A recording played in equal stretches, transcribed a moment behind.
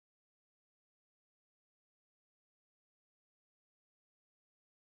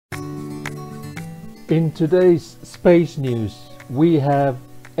In today's space news, we have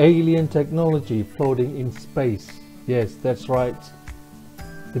alien technology floating in space. Yes, that's right.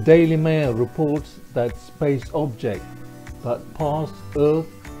 The Daily Mail reports that space object that passed Earth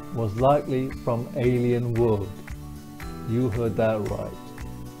was likely from alien world. You heard that right.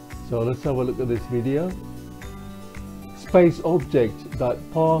 So let's have a look at this video. Space object that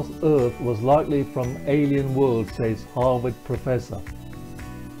passed Earth was likely from alien world, says Harvard professor.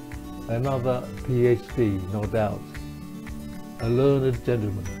 Another PhD, no doubt. A learned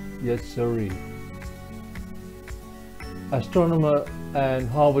gentleman. Yes, sirree. Astronomer and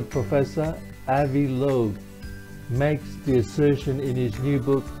Harvard professor Avi Loeb makes the assertion in his new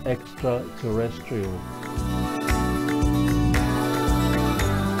book, Extraterrestrial.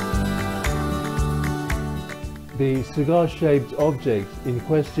 The cigar-shaped object in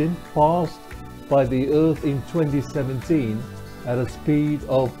question passed by the Earth in 2017 at a speed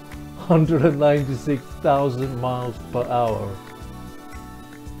of 196,000 miles per hour.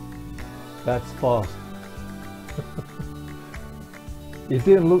 That's fast. It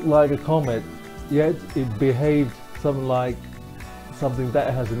didn't look like a comet, yet it behaved something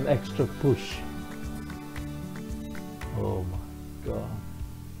that has an extra push. Oh my God.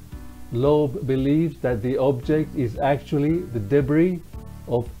 Loeb believes that the object is actually the debris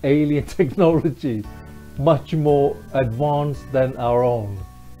of alien technology, much more advanced than our own.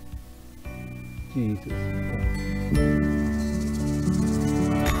 Jesus Christ.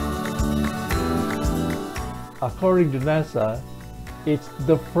 According to NASA, it's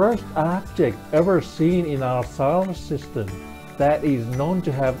the first object ever seen in our solar system that is known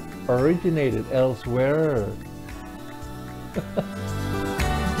to have originated elsewhere.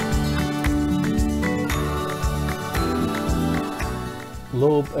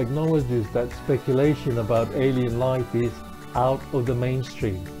 Loeb acknowledges that speculation about alien life is out of the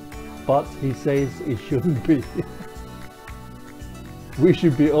mainstream, but he says it shouldn't be. We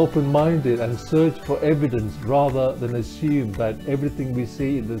should be open-minded and search for evidence rather than assume that everything we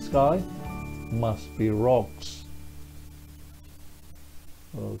see in the sky must be rocks.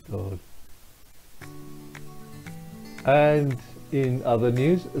 Oh God. And in other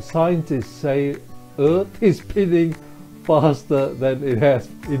news, scientists say Earth is spinning faster than it has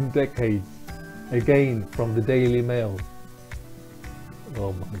in decades. Again, from the Daily Mail.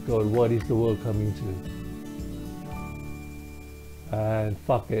 Oh my God, what is the world coming to? And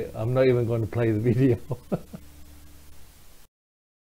fuck it, I'm not even going to play the video.